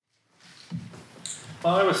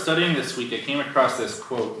While I was studying this week, I came across this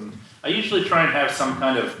quote, and I usually try and have some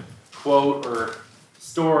kind of quote or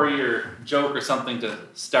story or joke or something to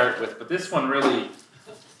start with, but this one really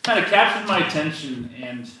kind of captured my attention,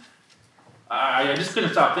 and I just couldn't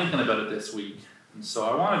stop thinking about it this week. And so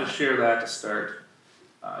I wanted to share that to start.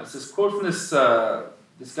 It's this quote from this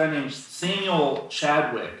guy named Samuel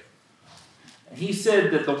Chadwick. And he said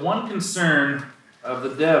that the one concern of the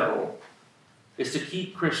devil is to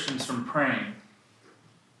keep Christians from praying.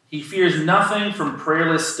 He fears nothing from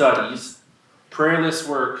prayerless studies, prayerless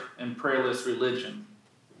work, and prayerless religion.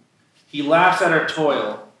 He laughs at our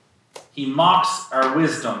toil. He mocks our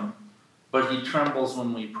wisdom, but he trembles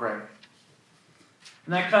when we pray.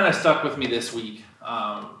 And that kind of stuck with me this week.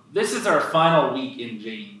 This is our final week in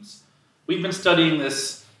James. We've been studying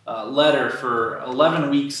this letter for 11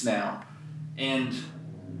 weeks now, and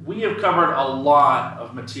we have covered a lot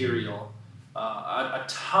of material. A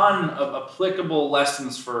ton of applicable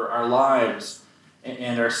lessons for our lives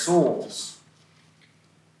and our souls.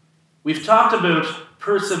 We've talked about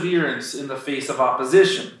perseverance in the face of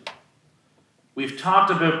opposition. We've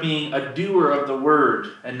talked about being a doer of the word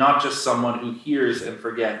and not just someone who hears and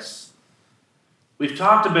forgets. We've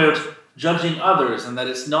talked about judging others and that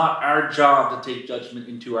it's not our job to take judgment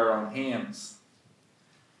into our own hands.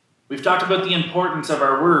 We've talked about the importance of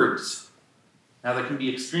our words. Now, they can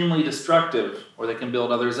be extremely destructive, or they can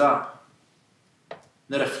build others up.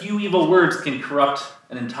 That a few evil words can corrupt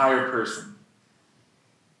an entire person.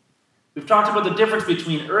 We've talked about the difference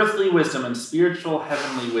between earthly wisdom and spiritual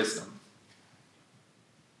heavenly wisdom.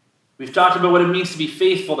 We've talked about what it means to be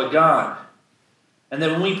faithful to God, and that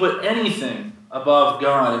when we put anything above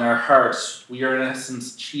God in our hearts, we are in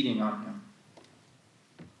essence cheating on Him.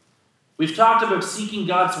 We've talked about seeking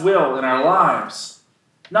God's will in our lives,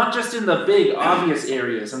 not just in the big, obvious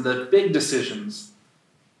areas and the big decisions,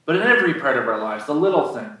 but in every part of our lives, the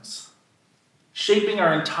little things, shaping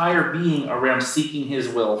our entire being around seeking His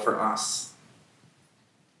will for us.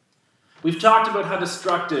 We've talked about how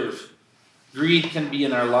destructive greed can be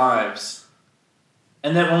in our lives,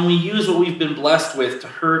 and that when we use what we've been blessed with to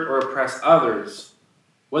hurt or oppress others,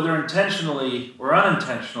 whether intentionally or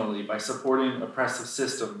unintentionally by supporting oppressive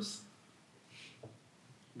systems,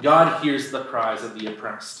 God hears the cries of the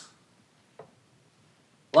oppressed.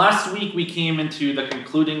 Last week we came into the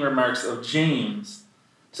concluding remarks of James.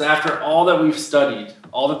 So after all that we've studied,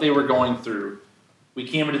 all that they were going through, we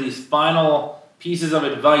came into these final pieces of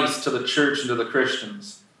advice to the church and to the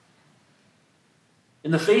Christians. In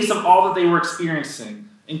the face of all that they were experiencing,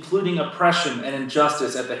 including oppression and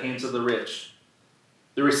injustice at the hands of the rich,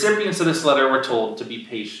 the recipients of this letter were told to be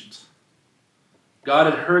patient. God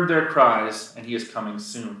had heard their cries, and He is coming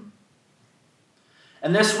soon.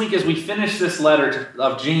 And this week, as we finish this letter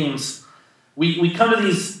of James, we come to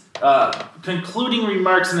these concluding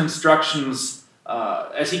remarks and instructions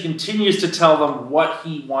as he continues to tell them what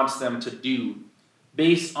he wants them to do,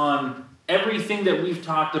 based on everything that we've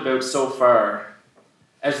talked about so far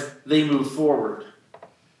as they move forward.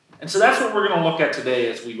 And so that's what we're going to look at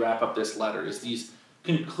today as we wrap up this letter, is these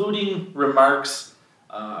concluding remarks.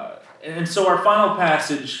 And so our final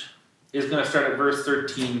passage is going to start at verse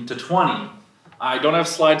 13 to 20. I don't have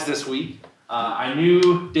slides this week. I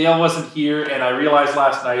knew Dale wasn't here, and I realized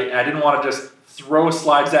last night I didn't want to just throw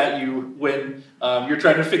slides at you when you're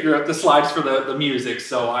trying to figure out the slides for the music,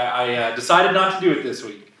 so I decided not to do it this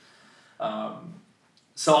week.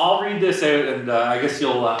 So I'll read this out, and I guess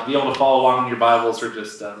you'll be able to follow along in your Bibles or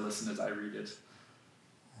just listen as I read it.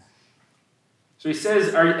 So he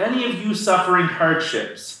says, "Are any of you suffering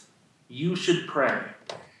hardships? You should pray.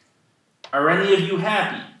 Are any of you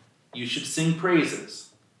happy? You should sing praises.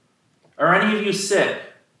 Are any of you sick?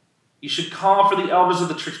 You should call for the elders of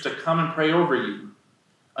the church to come and pray over you,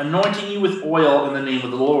 anointing you with oil in the name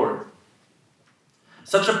of the Lord.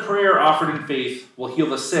 Such a prayer offered in faith will heal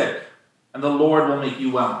the sick, and the Lord will make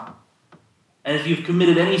you well. And if you've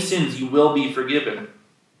committed any sins, you will be forgiven.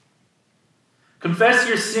 Confess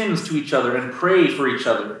your sins to each other and pray for each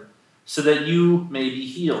other, so that you may be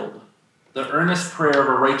healed. The earnest prayer of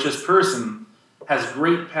a righteous person has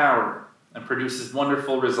great power and produces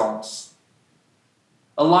wonderful results.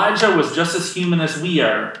 Elijah was just as human as we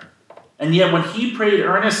are, and yet when he prayed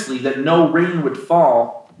earnestly that no rain would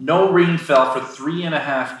fall, no rain fell for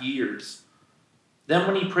 3.5 years. Then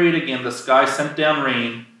when he prayed again, the sky sent down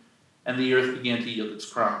rain, and the earth began to yield its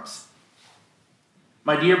crops.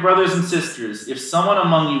 My dear brothers and sisters, if someone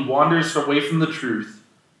among you wanders away from the truth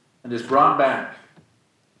and is brought back,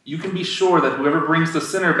 you can be sure that whoever brings the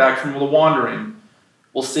sinner back from the wandering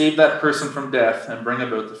will save that person from death and bring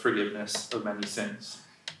about the forgiveness of many sins."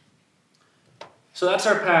 So that's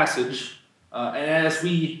our passage. And as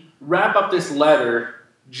we wrap up this letter,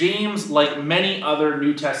 James, like many other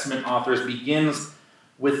New Testament authors, begins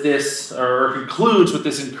with this, or concludes with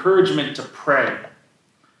this encouragement to pray.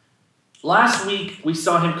 Last week, we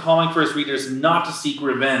saw him calling for his readers not to seek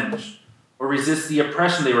revenge or resist the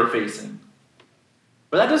oppression they were facing.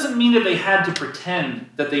 But that doesn't mean that they had to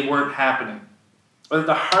pretend that they weren't happening, or that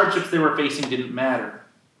the hardships they were facing didn't matter.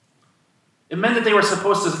 It meant that they were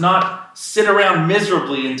supposed to not sit around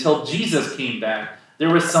miserably until Jesus came back. There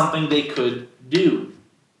was something they could do.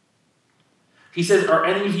 He says, "Are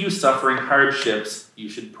any of you suffering hardships? You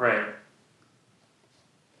should pray."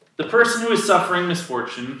 The person who is suffering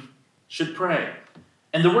misfortune should pray.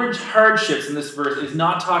 And the word hardships in this verse is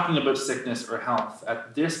not talking about sickness or health.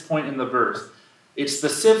 At this point in the verse, it's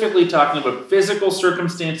specifically talking about physical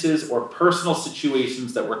circumstances or personal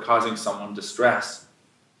situations that were causing someone distress.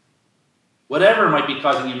 Whatever might be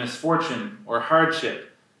causing you misfortune or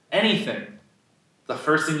hardship, anything, the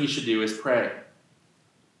first thing you should do is pray.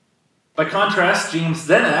 By contrast, James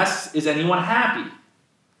then asks, is anyone happy?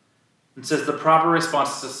 And says the proper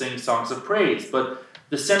response is to sing songs of praise. But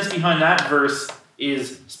the sense behind that verse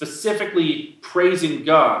is specifically praising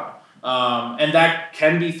God. And that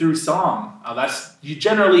can be through song. That's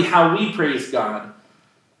generally how we praise God.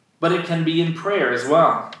 But it can be in prayer as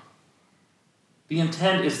well. The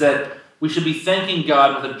intent is that we should be thanking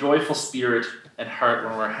God with a joyful spirit and heart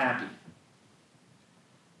when we're happy.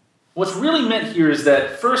 What's really meant here is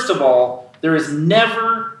that, first of all, there is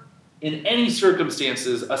never, in any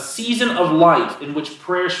circumstances, a season of life in which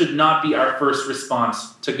prayer should not be our first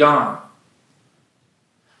response to God.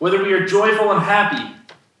 Whether we are joyful and happy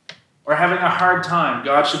or having a hard time,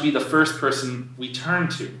 God should be the first person we turn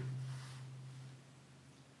to.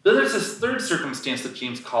 Then there's this third circumstance that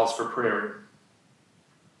James calls for prayer.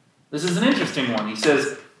 This is an interesting one. He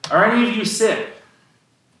says, "Are any of you sick?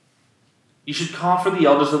 You should call for the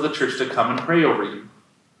elders of the church to come and pray over you,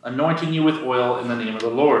 anointing you with oil in the name of the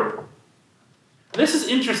Lord." This is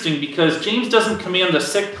interesting because James doesn't command the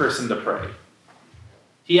sick person to pray.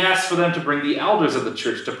 He asks for them to bring the elders of the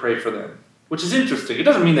church to pray for them, which is interesting. It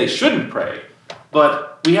doesn't mean they shouldn't pray,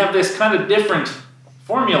 but we have this kind of different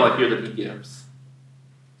formula here that he gives.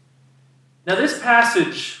 Now this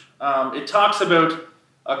passage, it talks about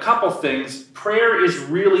a couple things. Prayer is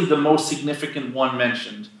really the most significant one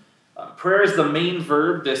mentioned. Prayer is the main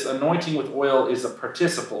verb. This anointing with oil is a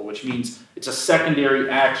participle, which means it's a secondary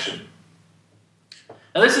action.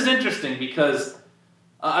 Now this is interesting because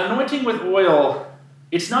anointing with oil,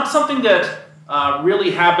 it's not something that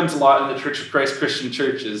really happens a lot in the Church of Christ Christian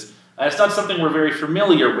churches. It's not something we're very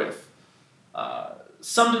familiar with.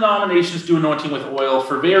 Some denominations do anointing with oil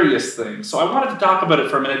for various things. So I wanted to talk about it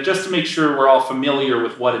for a minute just to make sure we're all familiar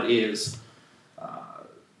with what it is.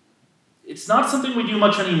 It's not something we do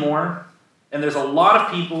much anymore, and there's a lot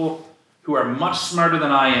of people who are much smarter than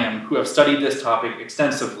I am who have studied this topic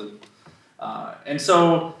extensively. And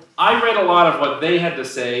so I read a lot of what they had to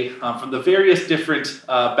say from the various different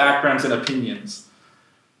backgrounds and opinions.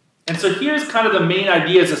 And so here's kind of the main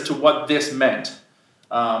ideas as to what this meant,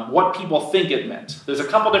 what people think it meant. There's a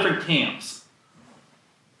couple different camps.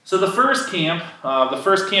 So the first camp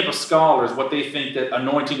of scholars, what they think that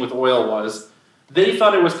anointing with oil was, they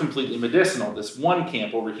thought it was completely medicinal, this one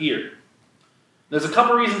camp over here. There's a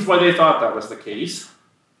couple reasons why they thought that was the case.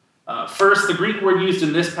 First, the Greek word used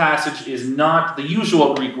in this passage is not the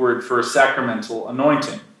usual Greek word for sacramental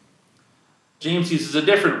anointing. James uses a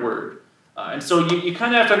different word. And so you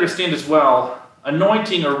kind of have to understand as well,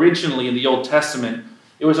 anointing originally in the Old Testament,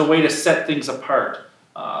 it was a way to set things apart.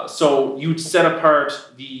 So you'd set apart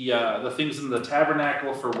the things in the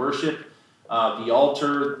tabernacle for worship, the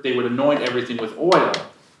altar. They would anoint everything with oil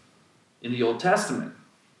in the Old Testament.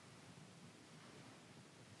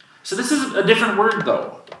 So this is a different word,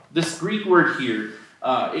 though. This Greek word here,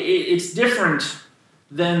 it's different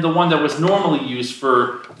than the one that was normally used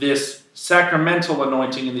for this sacramental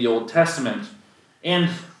anointing in the Old Testament. And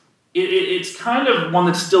it's kind of one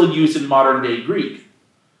that's still used in modern-day Greek.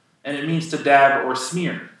 And it means to dab or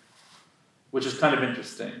smear, which is kind of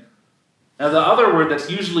interesting. Now, the other word that's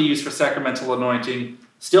usually used for sacramental anointing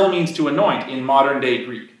still means to anoint in modern-day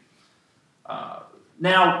Greek.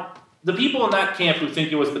 Now, the people in that camp who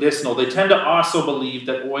think it was medicinal, they tend to also believe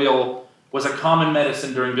that oil was a common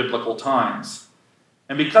medicine during biblical times.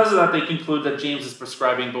 And because of that, they conclude that James is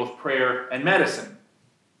prescribing both prayer and medicine.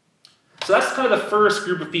 So that's kind of the first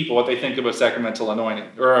group of people, what they think about sacramental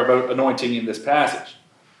anointing, or about anointing in this passage.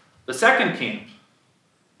 The second camp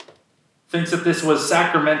thinks that this was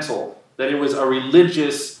sacramental, that it was a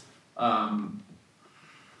religious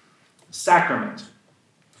sacrament.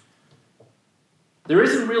 there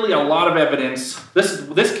isn't really a lot of evidence.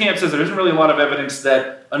 This camp says there isn't really a lot of evidence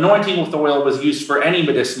that anointing with oil was used for any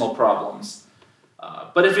medicinal problems.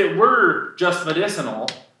 But if it were just medicinal,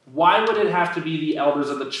 why would it have to be the elders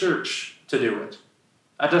of the church to do it?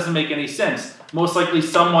 That doesn't make any sense. Most likely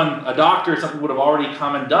someone, a doctor or something, would have already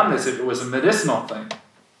come and done this if it was a medicinal thing.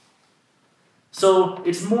 So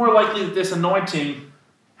it's more likely that this anointing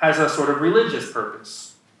has a sort of religious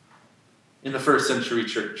purpose in the first century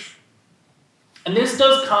church. And this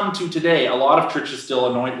does come to today. A lot of churches still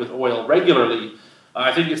anoint with oil regularly.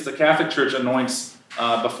 I think it's the Catholic Church anoints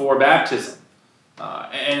before baptism.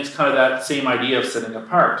 And it's kind of that same idea of setting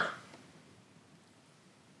apart.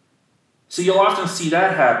 So you'll often see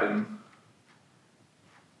that happen.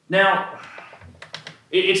 Now,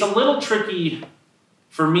 it's a little tricky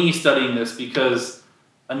for me studying this because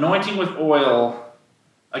anointing with oil,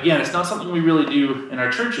 again, it's not something we really do in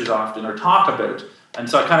our churches often or talk about. And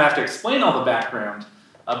so I kind of have to explain all the background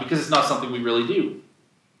because it's not something we really do.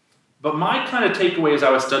 But my kind of takeaway as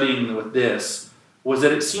I was studying with this was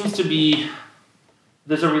that it seems to be,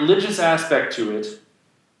 there's a religious aspect to it,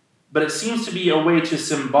 but it seems to be a way to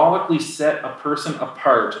symbolically set a person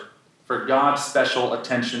apart for God's special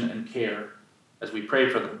attention and care as we pray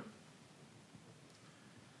for them.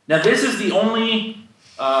 Now, this is the only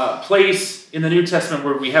place in the New Testament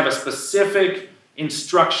where we have a specific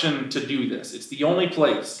instruction to do this. It's the only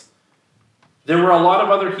place. There were a lot of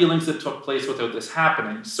other healings that took place without this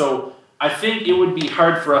happening. So I think it would be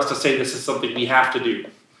hard for us to say this is something we have to do.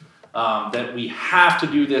 That we have to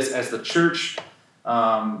do this as the church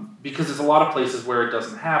because there's a lot of places where it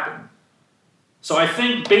doesn't happen. So I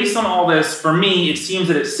think based on all this, for me, it seems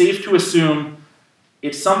that it's safe to assume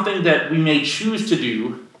it's something that we may choose to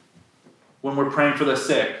do when we're praying for the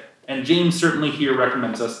sick. And James certainly here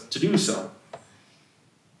recommends us to do so.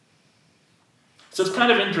 So it's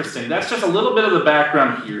kind of interesting. That's just a little bit of the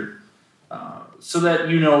background here so that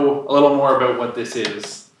you know a little more about what this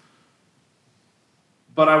is.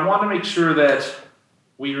 But I want to make sure that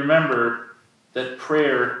we remember that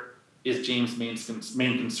prayer is James'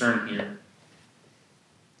 main concern here.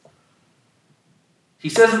 He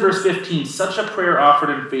says in verse 15, such a prayer offered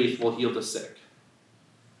in faith will heal the sick.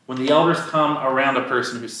 When the elders come around a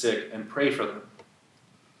person who's sick and pray for them.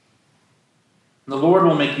 The Lord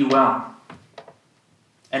will make you well.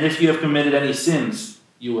 And if you have committed any sins,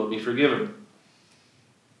 you will be forgiven.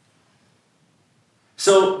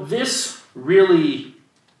 So this really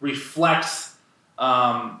reflects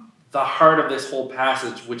the heart of this whole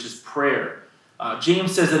passage, which is prayer.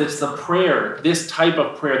 James says that it's the prayer, this type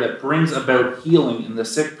of prayer, that brings about healing in the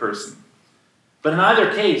sick person. But in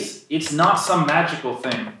either case, it's not some magical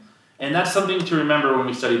thing. And that's something to remember when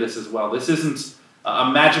we study this as well. This isn't a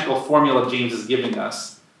magical formula James is giving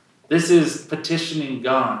us. This is petitioning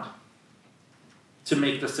God to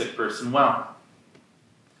make the sick person well.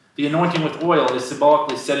 The anointing with oil is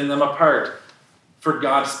symbolically setting them apart for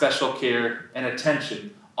God's special care and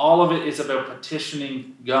attention. All of it is about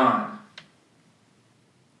petitioning God.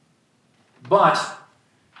 But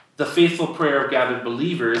the faithful prayer of gathered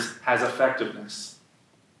believers has effectiveness.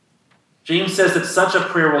 James says that such a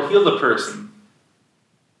prayer will heal the person.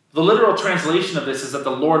 The literal translation of this is that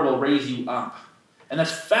the Lord will raise you up. And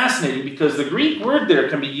that's fascinating because the Greek word there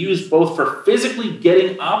can be used both for physically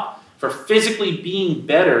getting up, for physically being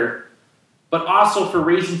better, but also for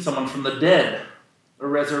raising someone from the dead, or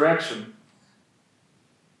resurrection.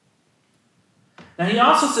 Now he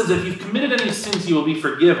also says that if you've committed any sins, you will be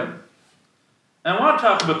forgiven. And I want to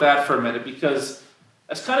talk about that for a minute because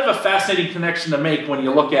that's kind of a fascinating connection to make when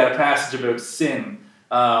you look at a passage about sin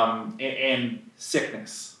and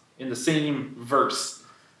sickness in the same verse.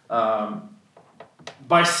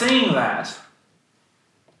 By saying that,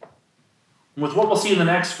 with what we'll see in the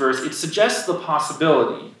next verse, it suggests the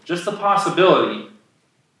possibility, just the possibility,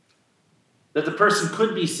 that the person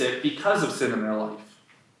could be sick because of sin in their life.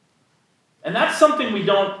 And that's something we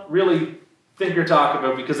don't really think or talk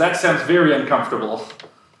about because that sounds very uncomfortable.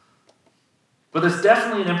 But there's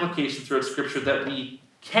definitely an implication throughout Scripture that we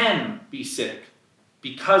can be sick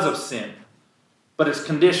because of sin. But it's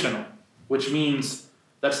conditional, which means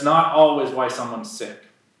that's not always why someone's sick.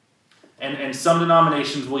 And some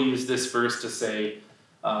denominations will use this verse to say,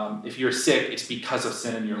 if you're sick, it's because of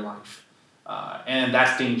sin in your life. And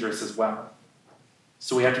that's dangerous as well.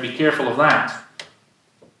 So we have to be careful of that.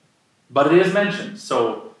 But it is mentioned,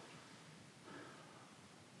 so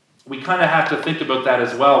we kind of have to think about that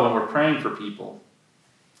as well when we're praying for people.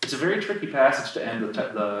 It's a very tricky passage to end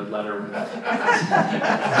the letter with.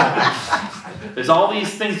 There's all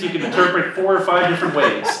these things you can interpret 4 or 5 different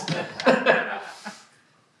ways.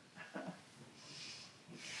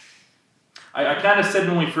 I kind of said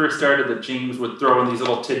when we first started that James would throw in these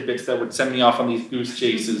little tidbits that would send me off on these goose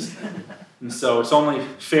chases. And so it's only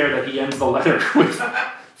fair that he ends the letter with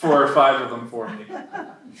 4 or 5 of them for me.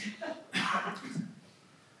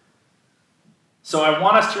 So I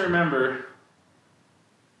want us to remember,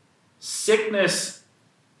 sickness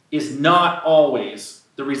is not always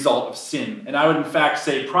the result of sin. And I would in fact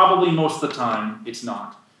say probably most of the time it's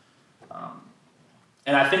not.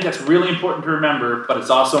 And I think that's really important to remember, but it's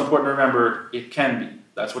also important to remember it can be.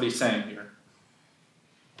 That's what he's saying here.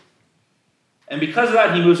 And because of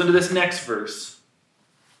that, he moves into this next verse.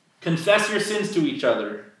 Confess your sins to each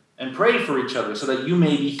other and pray for each other so that you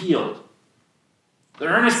may be healed. The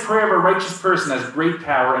earnest prayer of a righteous person has great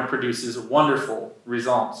power and produces wonderful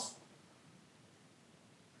results.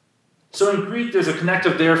 So in Greek, there's a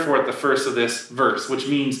connective therefore at the first of this verse, which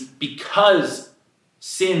means because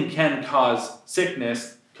sin can cause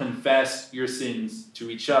sickness, confess your sins to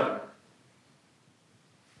each other.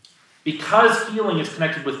 Because healing is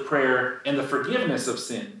connected with prayer and the forgiveness of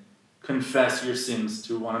sin, confess your sins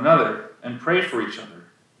to one another and pray for each other.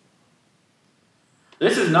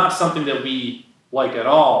 This is not something that we like at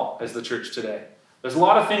all as the church today. There's a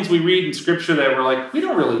lot of things we read in Scripture that we're like, we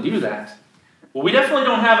don't really do that. Well, we definitely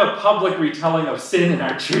don't have a public retelling of sin in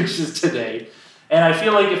our churches today. And I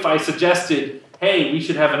feel like if I suggested, hey, we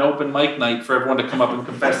should have an open mic night for everyone to come up and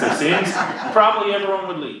confess their sins, probably everyone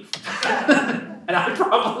would leave. And I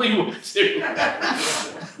probably would too.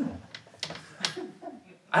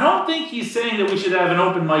 I don't think he's saying that we should have an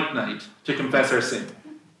open mic night to confess our sin.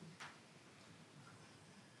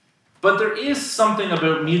 But there is something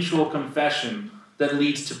about mutual confession that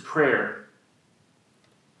leads to prayer.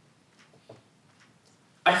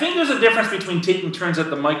 I think there's a difference between taking turns at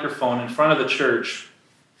the microphone in front of the church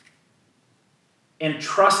and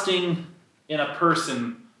trusting in a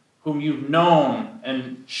person whom you've known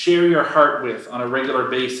and share your heart with on a regular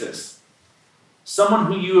basis. Someone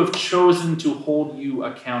who you have chosen to hold you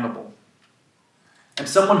accountable. And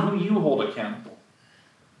someone who you hold accountable.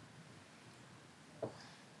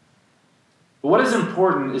 But what is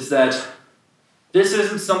important is that this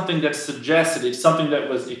isn't something that's suggested, it's something that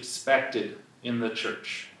was expected in the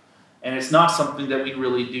church. And it's not something that we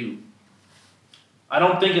really do. I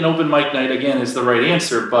don't think an open mic night, again, is the right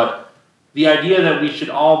answer, but the idea that we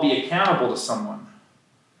should all be accountable to someone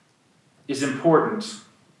is important.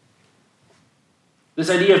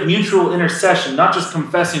 This idea of mutual intercession, not just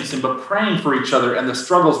confessing sin, but praying for each other and the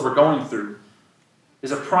struggles we're going through,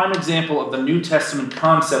 is a prime example of the New Testament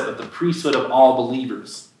concept of the priesthood of all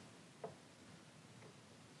believers.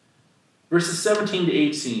 Verses 17 to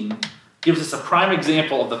 18 gives us a prime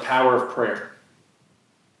example of the power of prayer.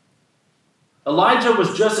 Elijah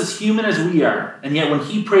was just as human as we are, and yet when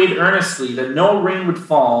he prayed earnestly that no rain would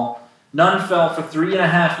fall, none fell for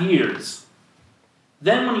 3.5 years.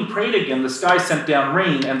 Then when he prayed again, the sky sent down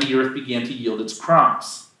rain, and the earth began to yield its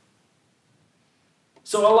crops.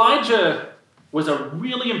 So Elijah was a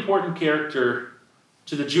really important character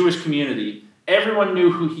to the Jewish community. Everyone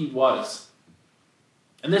knew who he was.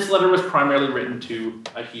 And this letter was primarily written to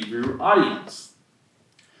a Hebrew audience.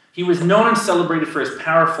 He was known and celebrated for his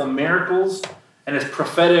powerful miracles and his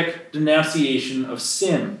prophetic denunciation of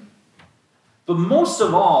sin. But most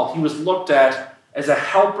of all, he was looked at as a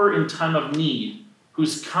helper in time of need,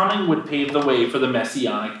 whose coming would pave the way for the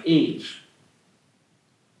Messianic age.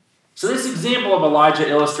 So this example of Elijah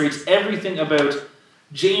illustrates everything about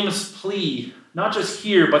James' plea, not just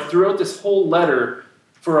here, but throughout this whole letter,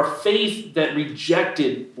 for a faith that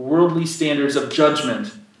rejected worldly standards of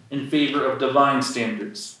judgment in favor of divine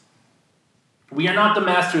standards. We are not the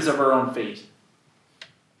masters of our own fate.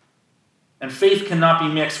 And faith cannot be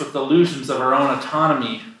mixed with illusions of our own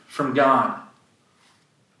autonomy from God.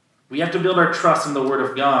 We have to build our trust in the Word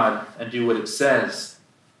of God and do what it says.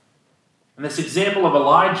 And this example of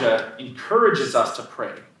Elijah encourages us to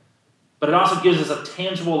pray, but it also gives us a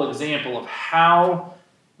tangible example of how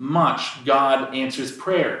much God answers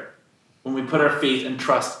prayer when we put our faith and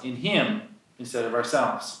trust in Him instead of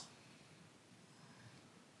ourselves.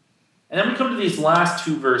 And then we come to these last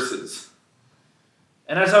 2 verses.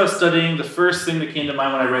 And as I was studying, the first thing that came to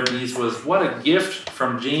mind when I read these was, what a gift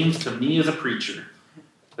from James to me as a preacher.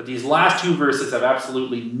 That these last 2 verses have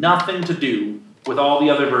absolutely nothing to do with all the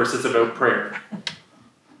other verses about prayer.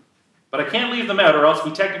 But I can't leave them out, or else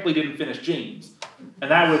we technically didn't finish James. And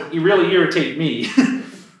that would really irritate me.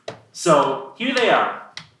 So here they are.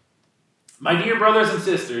 My dear brothers and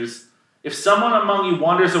sisters, if someone among you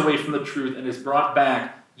wanders away from the truth and is brought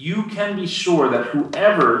back, you can be sure that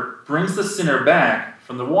whoever brings the sinner back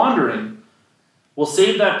from the wandering will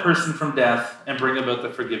save that person from death and bring about the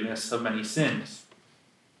forgiveness of many sins.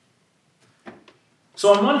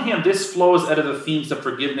 So on one hand, this flows out of the themes of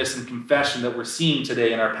forgiveness and confession that we're seeing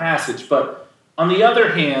today in our passage. But on the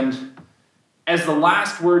other hand, as the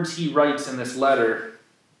last words he writes in this letter,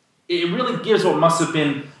 it really gives what must have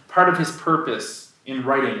been part of his purpose in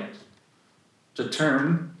writing it, to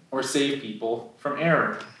turn or save people from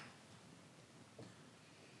error.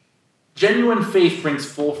 Genuine faith brings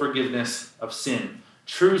full forgiveness of sin.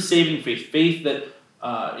 True saving faith, faith that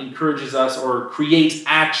encourages us or creates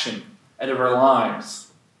action out of our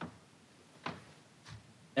lives.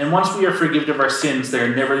 And once we are forgiven of our sins, they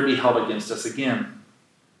are never to be held against us again.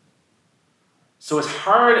 So as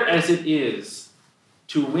hard as it is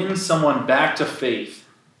to win someone back to faith,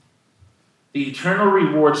 the eternal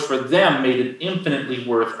rewards for them made it infinitely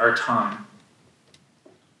worth our time.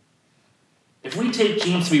 If we take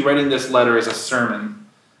James to be writing this letter as a sermon,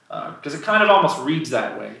 because it kind of almost reads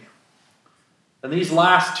that way, then these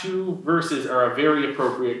last two verses are a very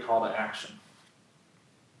appropriate call to action.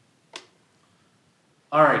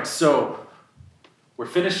 All right, so we're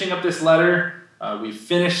finishing up this letter. We've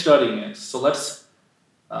finished studying it. So let's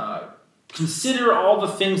consider all the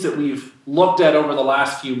things that we've looked at over the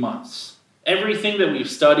last few months. Everything that we've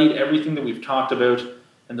studied, everything that we've talked about,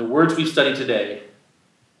 and the words we've studied today.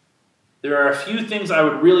 There are a few things I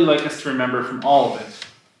would really like us to remember from all of it.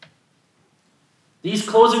 These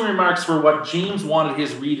closing remarks were what James wanted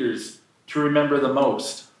his readers to remember the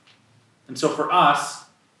most. And so for us,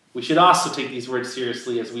 we should also take these words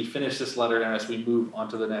seriously as we finish this letter and as we move on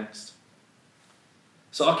to the next.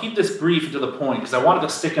 So I'll keep this brief and to the point because I want it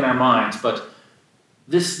to stick in our minds, but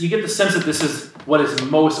you get the sense that this is what is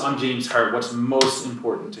most on James' heart, what's most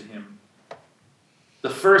important to him.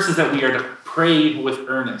 The first is that we are to pray with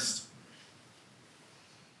earnest.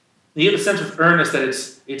 You get the sense with earnest that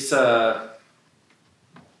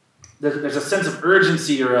there's a sense of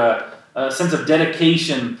urgency or a sense of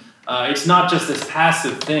dedication. It's not just this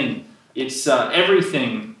passive thing. It's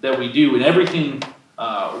everything that we do and everything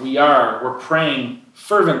we're praying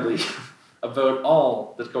fervently about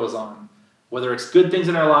all that goes on. Whether it's good things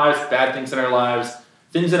in our lives, bad things in our lives,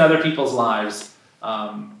 things in other people's lives.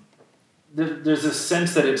 There's this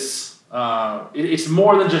sense that it's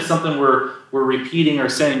more than just something we're repeating or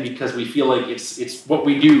saying because we feel like it's what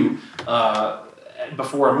we do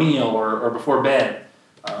before a meal or before bed.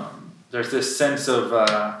 There's this sense of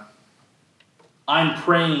I'm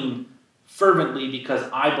praying fervently because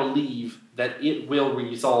I believe that it will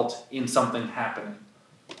result in something happening.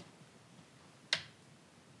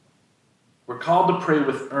 We're called to pray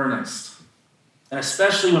with earnest. And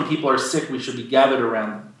especially when people are sick, we should be gathered around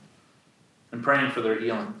them and praying for their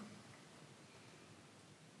healing.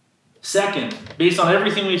 Second, based on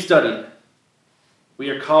everything we've studied, we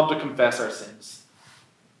are called to confess our sins.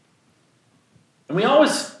 And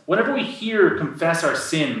whenever we hear confess our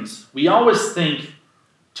sins, we always think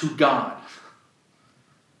to God.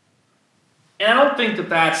 And I don't think that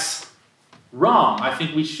that's wrong. I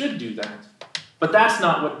think we should do that. But that's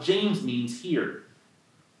not what James means here.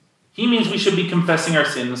 He means we should be confessing our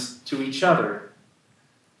sins to each other.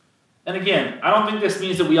 And again, I don't think this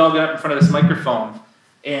means that we all get up in front of this microphone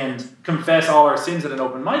and confess all our sins at an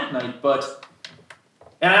open mic night,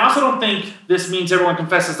 and I also don't think this means everyone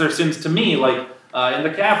confesses their sins to me, like in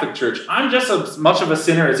the Catholic Church. I'm just as much of a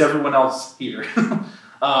sinner as everyone else here.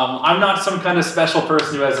 I'm not some kind of special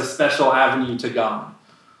person who has a special avenue to God.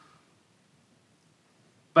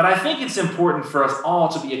 But I think it's important for us all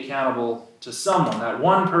to be accountable to someone, that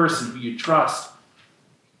one person who you trust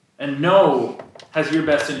and know has your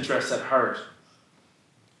best interests at heart.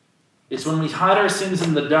 It's when we hide our sins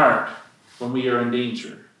in the dark when we are in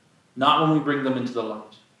danger, not when we bring them into the light.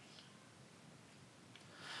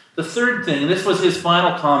 The third thing, and this was his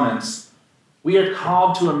final comments, we are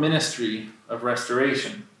called to a ministry of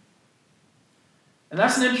restoration. And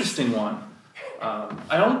that's an interesting one.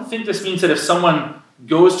 I don't think this means that if someone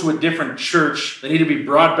goes to a different church, they need to be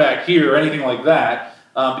brought back here or anything like that,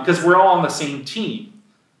 because we're all on the same team.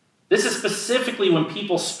 This is specifically when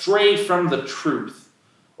people stray from the truth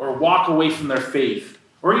or walk away from their faith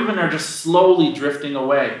or even are just slowly drifting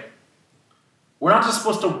away. We're not just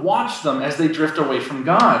supposed to watch them as they drift away from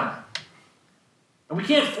God. And we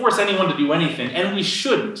can't force anyone to do anything, and we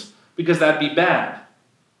shouldn't, because that'd be bad.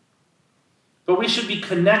 But we should be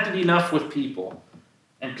connected enough with people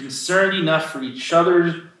and concerned enough for each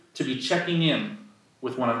other to be checking in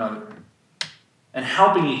with one another and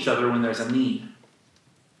helping each other when there's a need.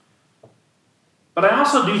 But I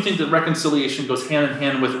also do think that reconciliation goes hand in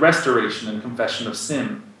hand with restoration and confession of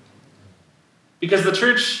sin. Because the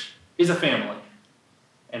church is a family,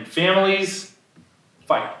 and families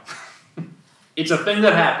fight. It's a thing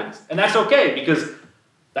that happens, and that's okay, because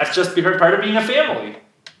That's just part of being a family.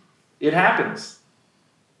 It happens.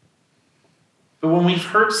 But when we've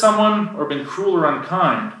hurt someone or been cruel or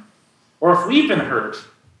unkind, or if we've been hurt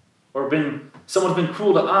or someone's been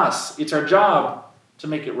cruel to us, it's our job to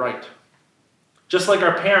make it right. Just like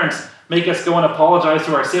our parents make us go and apologize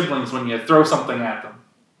to our siblings when you throw something at them.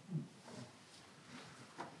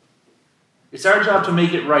 It's our job to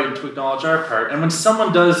make it right and to acknowledge our part. And when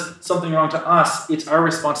someone does something wrong to us, it's our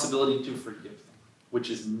responsibility to forgive them, which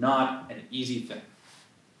is not an easy thing.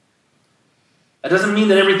 That doesn't mean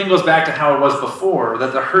that everything goes back to how it was before, or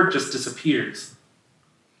that the hurt just disappears.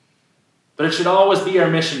 But it should always be our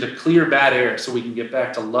mission to clear bad air so we can get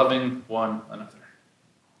back to loving one another.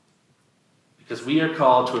 Because we are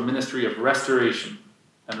called to a ministry of restoration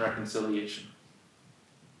and reconciliation.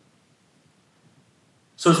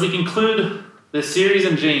 So as we conclude this series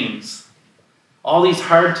in James, all these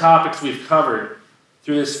hard topics we've covered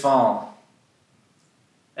through this fall,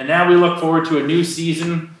 and now we look forward to a new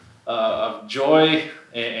season of joy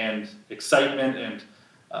and excitement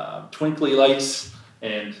and twinkly lights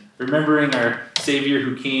and remembering our Savior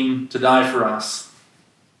who came to die for us.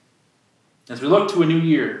 As we look to a new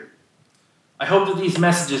year, I hope that these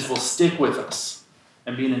messages will stick with us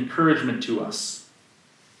and be an encouragement to us.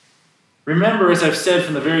 Remember, as I've said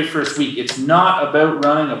from the very first week, it's not about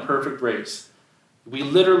running a perfect race. We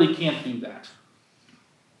literally can't do that.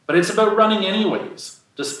 But it's about running anyways,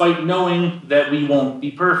 despite knowing that we won't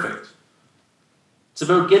be perfect. It's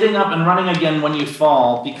about getting up and running again when you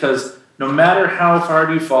fall, because no matter how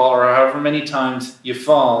far you fall or however many times you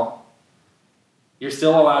fall, you're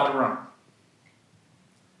still allowed to run.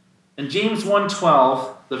 In James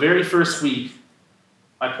 1:12, the very first week,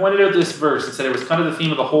 I pointed out this verse and said it was kind of the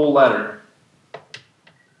theme of the whole letter.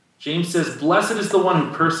 James says, "Blessed is the one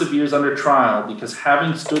who perseveres under trial, because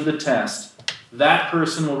having stood the test, that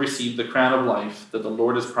person will receive the crown of life that the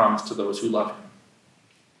Lord has promised to those who love him."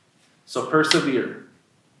 So persevere.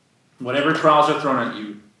 Whatever trials are thrown at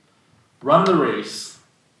you, run the race.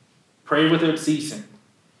 Pray without ceasing.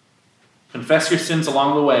 Confess your sins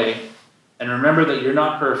along the way, and remember that you're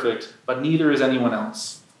not perfect, but neither is anyone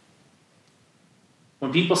else.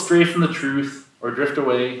 When people stray from the truth or drift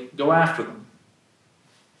away, go after them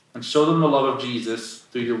and show them the love of Jesus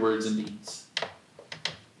through your words and deeds.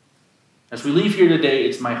 As we leave here today,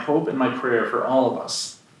 it's my hope and my prayer for all of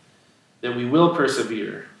us that we will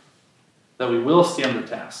persevere, that we will stand the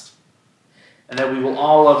test, and that we will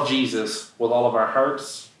all love Jesus with all of our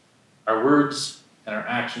hearts, our words, and our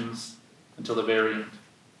actions until the very end.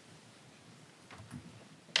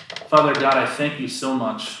 Father God, I thank you so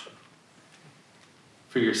much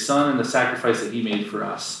for your Son and the sacrifice that he made for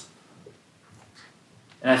us.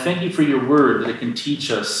 And I thank you for your word, that it can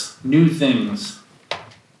teach us new things,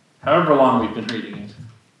 however long we've been reading it.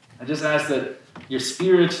 I just ask that your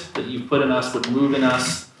Spirit that you've put in us would move in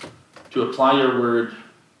us to apply your word,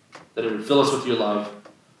 that it would fill us with your love,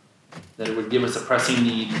 that it would give us a pressing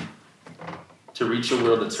need to reach a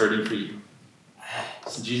world that's hurting for you.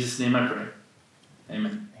 It's in Jesus' name I pray.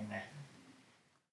 Amen. Amen.